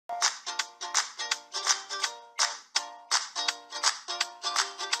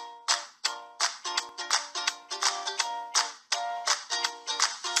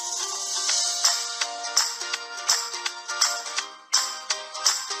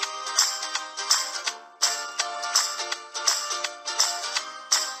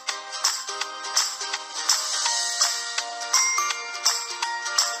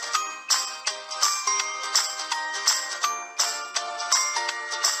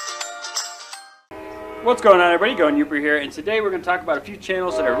What's going on, everybody? Going Yooper here, and today we're going to talk about a few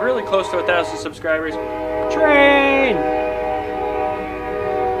channels that are really close to 1,000 subscribers. Train!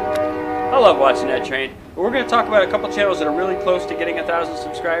 I love watching that train. But we're going to talk about a couple channels that are really close to getting 1,000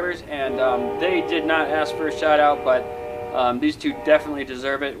 subscribers, and they did not ask for a shout out, but these two definitely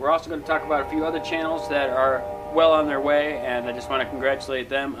deserve it. We're also going to talk about a few other channels that are well on their way, and I just want to congratulate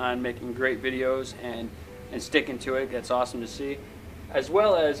them on making great videos and sticking to it. That's awesome to see. As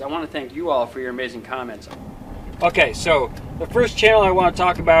well as I want to thank you all for your amazing comments. Okay, so the first channel I want to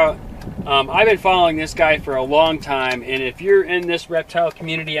talk about, I've been following this guy for a long time, and if you're in this reptile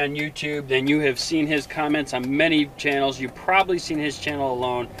community on YouTube, then you have seen his comments on many channels. You've probably seen his channel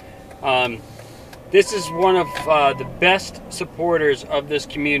alone. This is one of the best supporters of this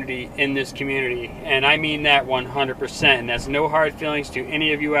community in this community, and I mean that 100%. And that's no hard feelings to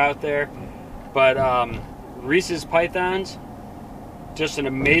any of you out there, but Reeses Pythons, just an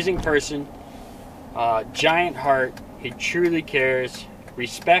amazing person, giant heart. He truly cares,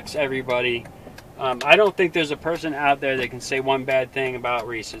 respects everybody. I don't think there's a person out there that can say one bad thing about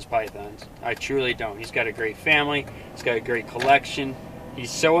Reeses Pythons. I truly don't. He's got a great family. He's got a great collection. He's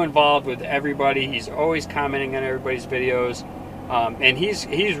so involved with everybody. He's always commenting on everybody's videos. And he's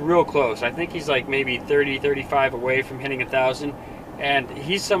real close. I think he's like maybe 30, 35 away from hitting 1,000. And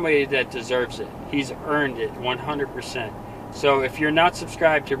he's somebody that deserves it. He's earned it 100%. So if you're not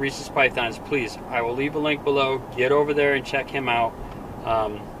subscribed to Reeses Pythons, please, I will leave a link below. Get over there and check him out.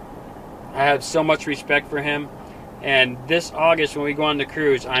 I have so much respect for him. And this August when we go on the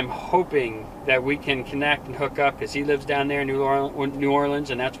cruise, I'm hoping that we can connect and hook up, because he lives down there in New Orleans,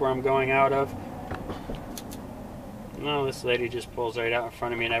 and that's where I'm going out of. No, this lady just pulls right out in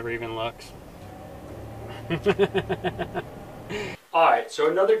front of me and never even looks. Alright, so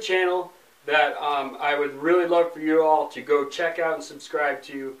another channel that I would really love for you all to go check out and subscribe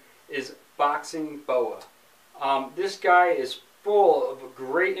to is Boxing Boa. This guy is full of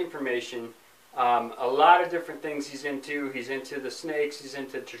great information, a lot of different things he's into. He's into the snakes, he's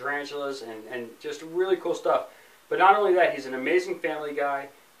into tarantulas, and just really cool stuff. But not only that, he's an amazing family guy.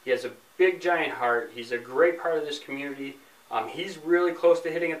 He has a big giant heart. He's a great part of this community. He's really close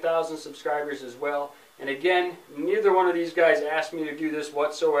to hitting 1,000 subscribers as well. And again, neither one of these guys asked me to do this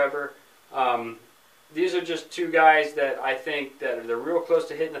whatsoever. These are just two guys that I think that they're real close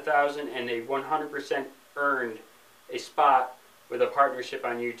to hitting 1,000, and they 100% earned a spot with a partnership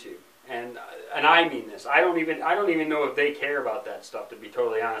on YouTube. And I mean this. I don't even know if they care about that stuff, to be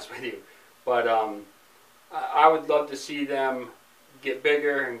totally honest with you. But I would love to see them get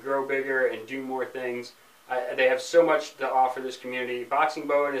bigger and grow bigger and do more things. They have so much to offer this community. Boxing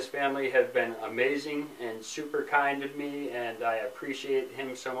Boa and his family have been amazing and super kind to me, and I appreciate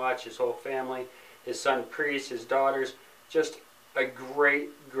him so much, his whole family, his son Priest, his daughters, just a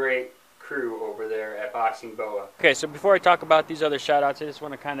great crew over there at Boxing Boa. Okay, so before I talk about these other shout outs, I just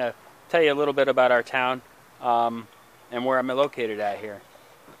want to kind of tell you a little bit about our town and where I'm located at here.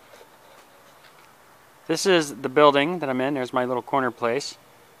 This is the building that I'm in. There's my little corner place,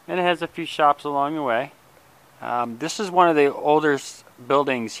 and it has a few shops along the way. This is one of the oldest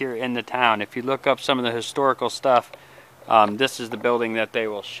buildings here in the town. If you look up some of the historical stuff, this is the building that they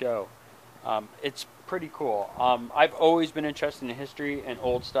will show. It's pretty cool. I've always been interested in history and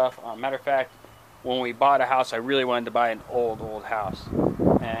old stuff. Matter of fact, when we bought a house, I really wanted to buy an old house,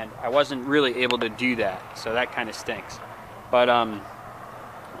 and I wasn't really able to do that, so that kind of stinks. But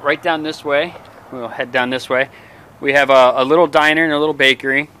right down this way, we'll head down this way, we have a little diner and a little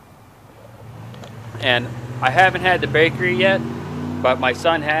bakery. And I haven't had the bakery yet, but my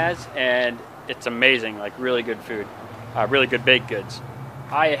son has, and it's amazing, like really good food, really good baked goods.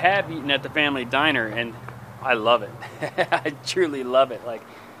 I have eaten at the family diner, and I love it. I truly love it. Like,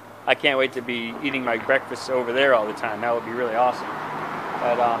 I can't wait to be eating my breakfast over there all the time. That would be really awesome.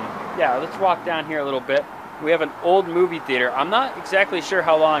 But yeah, let's walk down here a little bit. We have an old movie theater. I'm not exactly sure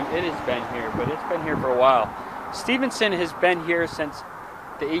how long it has been here, but it's been here for a while. Stevenson has been here since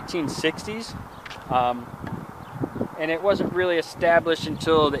the 1860s. And it wasn't really established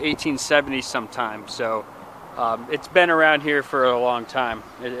until the 1870s sometime, so it's been around here for a long time.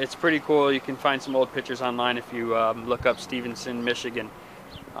 It's pretty cool. You can find some old pictures online if you look up Stevenson, Michigan.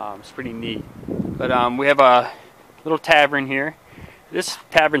 It's pretty neat. But we have a little tavern here. This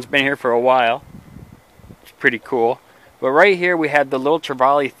tavern's been here for a while. It's pretty cool. But right here we have the Little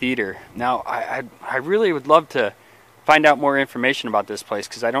Trevally Theater. Now I really would love to find out more information about this place,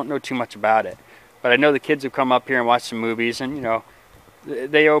 because I don't know too much about it. But I know the kids have come up here and watched some movies, and you know,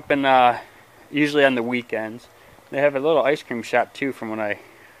 they open usually on the weekends. They have a little ice cream shop too, from what I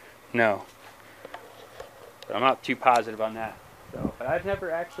know. But I'm not too positive on that. So, but I've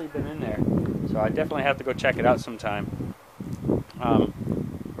never actually been in there, so I definitely have to go check it out sometime.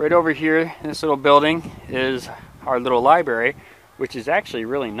 Right over here in this little building is our little library, which is actually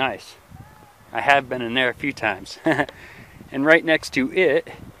really nice. I have been in there a few times. And right next to it,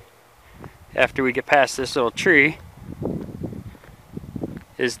 after we get past this little tree,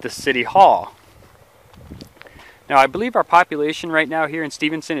 is the City Hall. Now I believe our population right now here in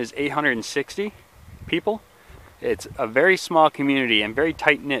Stevenson is 860 people. It's a very small community and very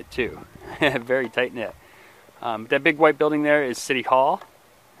tight-knit too. Very tight-knit. That big white building there is City Hall.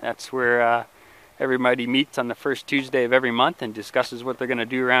 That's where everybody meets on the first Tuesday of every month and discusses what they're going to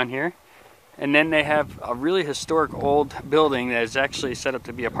do around here. And then they have a really historic old building that is actually set up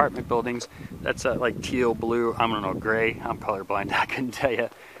to be apartment buildings. That's like teal, blue, I don't know, gray. I'm colorblind, I couldn't tell you.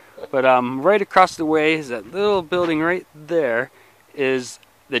 But right across the way is that little building right there is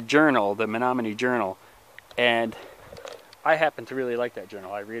the Journal, the Menominee Journal. And I happen to really like that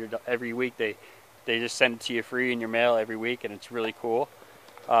journal. I read it every week. They just send it to you free in your mail every week, and it's really cool.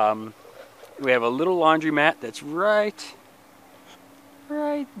 We have a little laundromat that's right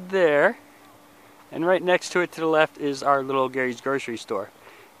there. And right next to it to the left is our little Gary's grocery store.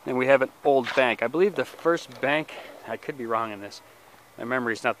 And we have an old bank. I believe the first bank, I could be wrong in this, my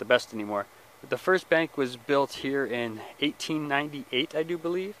memory's not the best anymore, but the first bank was built here in 1898, I do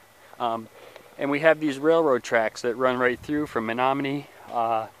believe. And we have these railroad tracks that run right through from Menominee.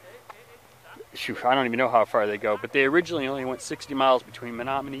 Shoot, I don't even know how far they go, but they originally only went 60 miles between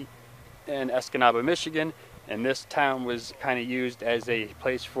Menominee and Escanaba, Michigan. And this town was kind of used as a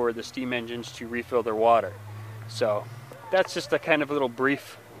place for the steam engines to refill their water. So that's just a kind of little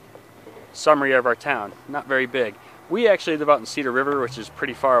brief summary of our town. Not very big. We actually live out in Cedar River, which is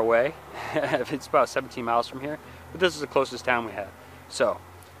pretty far away. It's about 17 miles from here, but this is the closest town we have. So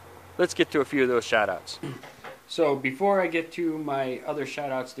let's get to a few of those shout outs. So before I get to my other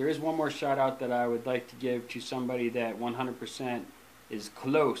shout outs, there is one more shout out that I would like to give to somebody that 100% is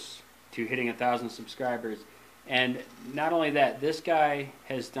close to hitting 1,000 subscribers. And not only that, this guy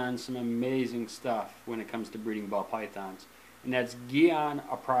has done some amazing stuff when it comes to breeding ball pythons. And that's Guion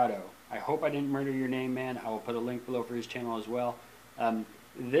Aprado. I hope I didn't murder your name, man. I will put a link below for his channel as well.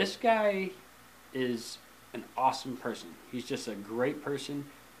 This guy is an awesome person. He's just a great person.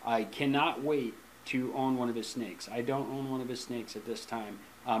 I cannot wait to own one of his snakes. I don't own one of his snakes at this time.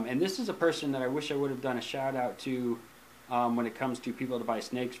 And this is a person that I wish I would have done a shout out to when it comes to people to buy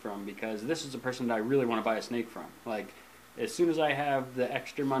snakes from, because this is a person that I really want to buy a snake from. Like, as soon as I have the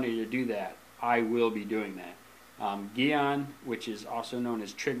extra money to do that, I will be doing that. Guion, which is also known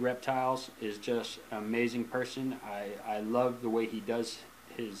as Trigg Reptiles, is just an amazing person. I love the way he does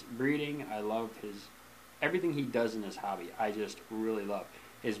his breeding. I love everything he does in his hobby. I just really love.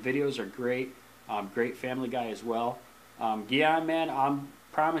 His videos are great. Great family guy as well. Guion, man, I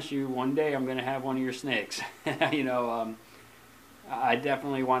promise you one day I'm going to have one of your snakes. You know, I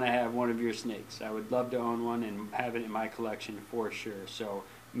definitely want to have one of your snakes. I would love to own one and have it in my collection for sure. So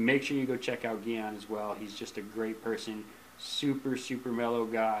make sure you go check out Guion as well. He's just a great person, super mellow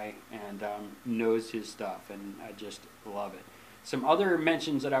guy, and knows his stuff, and I just love it. Some other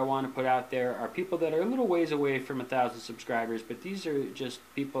mentions that I want to put out there are people that are a little ways away from 1,000 subscribers, but these are just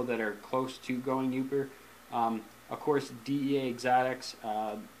people that are close to going Yooper. Of course, DEA Exotics,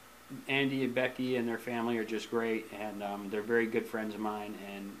 Andy and Becky and their family are just great, and they're very good friends of mine,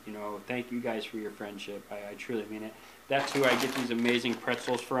 and you know, thank you guys for your friendship. I truly mean it. That's who I get these amazing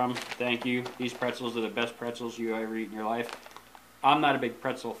pretzels from. Thank you. These pretzels are the best pretzels you ever eat in your life. I'm not a big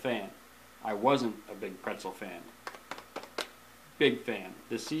pretzel fan. I wasn't a big pretzel fan. Big fan.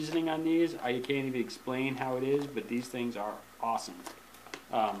 The seasoning on these, I can't even explain how it is, but these things are awesome.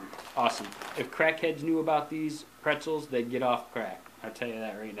 Awesome. If crackheads knew about these pretzels, they'd get off crack. I'll tell you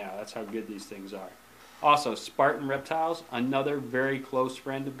that right now. That's how good these things are. Also, Spartan Reptiles, another very close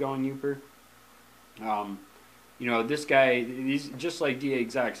friend of Going Yooper. You know, this guy, these just like DEA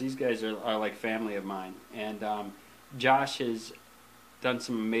Exotics, these guys are like family of mine. And Josh has done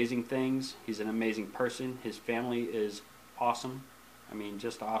some amazing things. He's an amazing person. His family is awesome. I mean,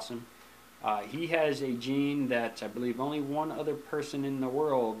 just awesome. He has a gene that I believe only one other person in the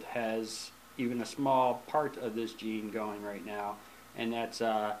world has even a small part of this gene going right now, and that's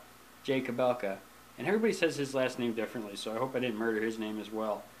Jay Kabelka. And everybody says his last name differently, so I hope I didn't murder his name as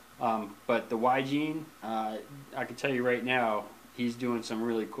well. But the Y gene, I can tell you right now, he's doing some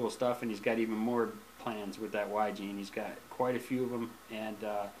really cool stuff, and he's got even more plans with that Y gene. He's got quite a few of them, and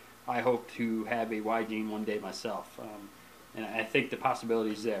I hope to have a Y gene one day myself. And I think the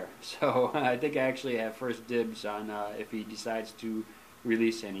possibility is there. So I think I actually have first dibs on if he decides to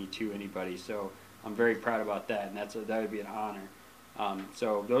release any to anybody. So I'm very proud about that, and that would be an honor.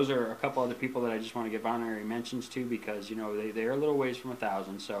 So those are a couple other people that I just want to give honorary mentions to, because you know they're a little ways from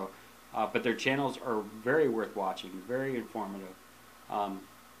 1,000. So, but their channels are very worth watching, very informative,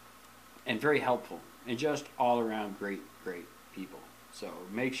 and very helpful, and just all around great people. So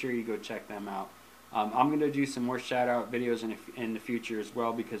make sure you go check them out. I'm going to do some more shout out videos in the future as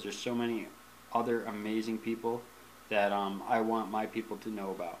well, because there's so many other amazing people that I want my people to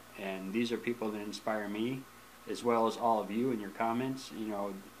know about, and these are people that inspire me, as well as all of you in your comments. You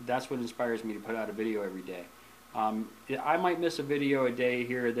know, that's what inspires me to put out a video every day. I might miss a video a day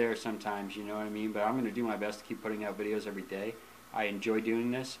here or there sometimes, you know what I mean, but I'm going to do my best to keep putting out videos every day. I enjoy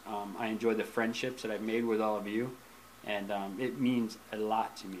doing this. I enjoy the friendships that I've made with all of you, and it means a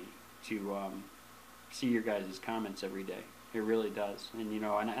lot to me to see your guys' comments every day. It really does. And you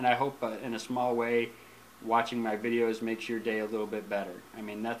know, and I hope in a small way, watching my videos makes your day a little bit better. I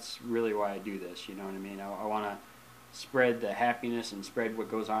mean, that's really why I do this, you know what I mean? I want to spread the happiness and spread what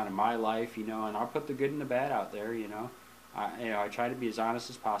goes on in my life, you know, and I'll put the good and the bad out there, you know. I try to be as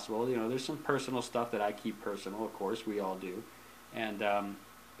honest as possible. You know, there's some personal stuff that I keep personal, of course, we all do. And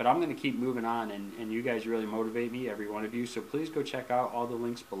but I'm going to keep moving on, and you guys really motivate me, every one of you. So please go check out all the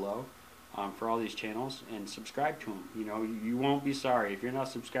links below for all these channels, and subscribe to them. You know, you won't be sorry. If you're not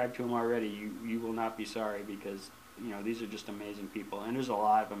subscribed to them already, you will not be sorry, because you know, these are just amazing people, and there's a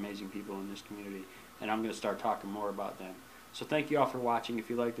lot of amazing people in this community, and I'm going to start talking more about them. So thank you all for watching. If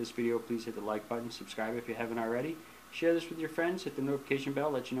you like this video, please hit the like button, subscribe if you haven't already, share this with your friends, hit the notification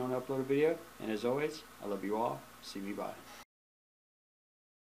bell, let you know when I upload a video, and as always, I love you all. See me, bye.